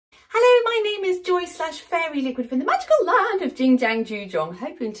fairy liquid from the magical land of JingJangJooJong,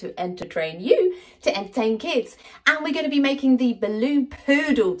 hoping to entertain you to entertain kids. And we're going to be making the balloon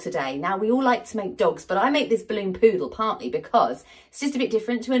poodle today. Now, we all like to make dogs, but I make this balloon poodle partly because it's just a bit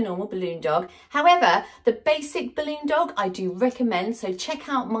different to a normal balloon dog. However, the basic balloon dog I do recommend, so check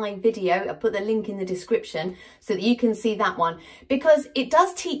out my video. I'll put the link in the description so that you can see that one, because it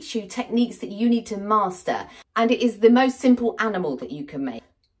does teach you techniques that you need to master, and it is the most simple animal that you can make.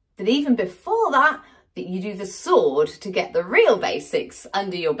 But even before that, you do the sword to get the real basics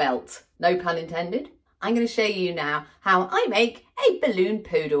under your belt. No pun intended. I'm going to show you now how I make a balloon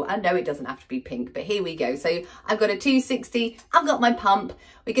poodle. I know it doesn't have to be pink, but here we go. So I've got a 260, I've got my pump.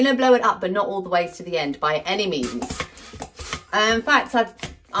 We're going to blow it up, but not all the way to the end by any means. In fact,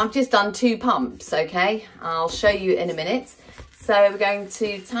 I've just done 2 pumps, okay? I'll show you in a minute. So we're going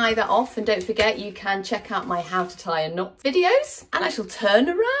to tie that off, and don't forget you can check out my how to tie a knot videos, and I shall turn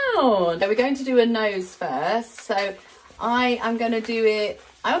around. So we're going to do a nose first. So I am going to do it,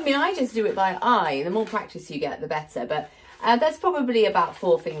 I just do it by eye. The more practice you get, the better, but that's probably about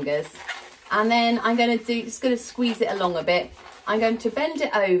 4 fingers. And then I'm going to just going to squeeze it along a bit. I'm going to bend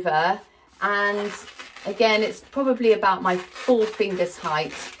it over, and again, it's probably about my 4 fingers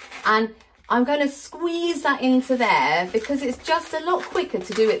height. And I'm going to squeeze that into there because it's just a lot quicker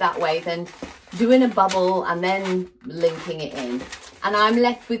to do it that way than doing a bubble and then linking it in. And I'm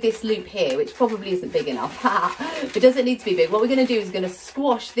left with this loop here, which probably isn't big enough. It doesn't need to be big. What we're going to do is going to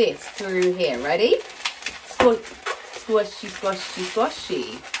squash this through here. Ready? Squashy, squashy,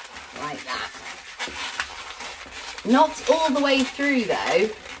 squashy. Like that. Not all the way through though,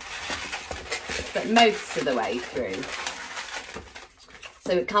 but most of the way through.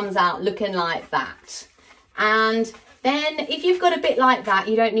 So it comes out looking like that. And then if you've got a bit like that,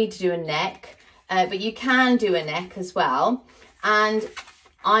 you don't need to do a neck, but you can do a neck as well. And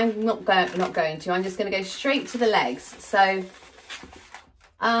I'm not going to, I'm just going to go straight to the legs. So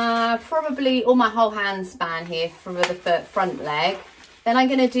probably all my whole hand span here for the front leg. Then I'm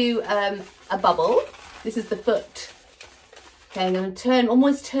going to do a bubble. This is the foot. Okay, I'm going to turn,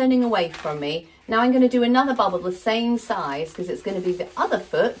 almost turning away from me. Now I'm going to do another bubble the same size because it's going to be the other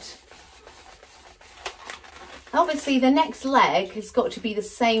foot. Obviously the next leg has got to be the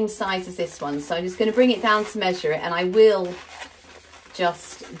same size as this one. So I'm just going to bring it down to measure it, and I will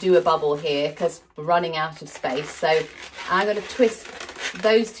just do a bubble here because we're running out of space. So I'm going to twist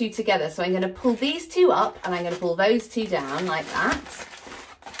those 2 together. So I'm going to pull these 2 up, and I'm going to pull those 2 down like that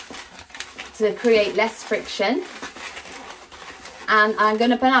to create less friction. And I'm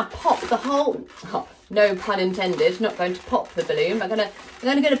going to now pop the whole, no pun intended, not going to pop the balloon, but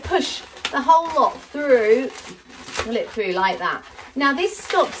I'm going to push the whole lot through, pull it through like that. Now this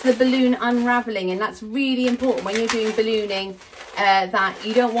stops the balloon unraveling, and that's really important when you're doing ballooning, that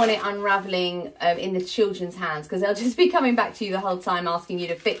you don't want it unraveling in the children's hands, because they'll just be coming back to you the whole time asking you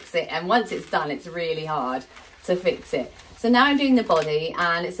to fix it. And once it's done, it's really hard to fix it. So now I'm doing the body,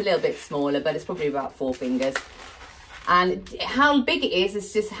 and it's a little bit smaller, but it's probably about 4 fingers. And how big it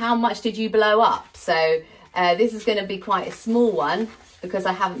is just how much did you blow up. So this is going to be quite a small one because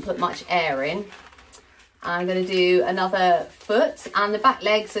I haven't put much air in. I'm going to do another foot, and the back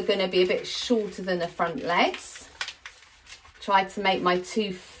legs are going to be a bit shorter than the front legs. Try to make my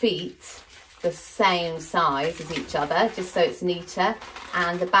 2 feet the same size as each other, just so it's neater,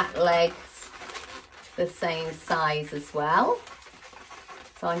 and the back legs the same size as well.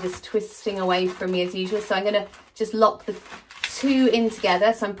 So I'm just twisting away from me as usual. So I'm going to just lock the 2 in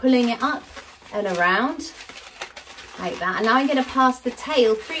together. So I'm pulling it up and around like that. And now I'm going to pass the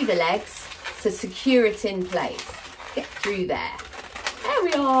tail through the legs to secure it in place. Get through there. There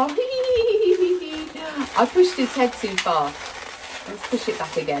we are. I pushed his head too far. Let's push it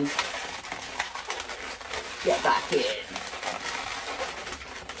back again. Get back in.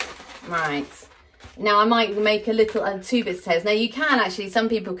 Right. Now I might make a little 2 bits of tails. Now you can actually, some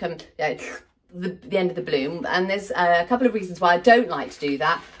people can the end of the balloon, and there's a couple of reasons why I don't like to do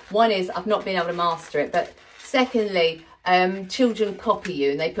that. One is I've not been able to master it, but secondly, children copy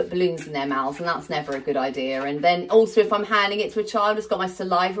you and they put balloons in their mouths, and that's never a good idea. And then also if I'm handing it to a child, it's got my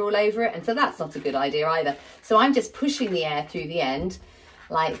saliva all over it, and so that's not a good idea either. So I'm just pushing the air through the end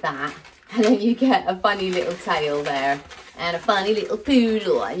like that, and then you get a funny little tail there and a funny little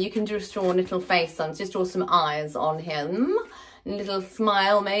poodle, and you can just draw a little face on, just draw some eyes on him a little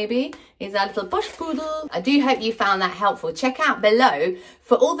smile maybe. He's our little bush poodle. I do hope you found that helpful. Check out below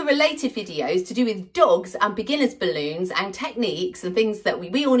for all the related videos to do with dogs and beginners balloons and techniques and things that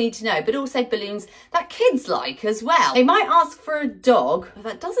we all need to know, but also balloons that kids like as well. They might ask for a dog, but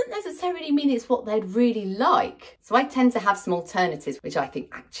that doesn't necessarily mean it's what they'd really like. So I tend to have some alternatives, which I think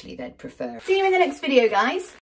actually they'd prefer. See you in the next video, guys.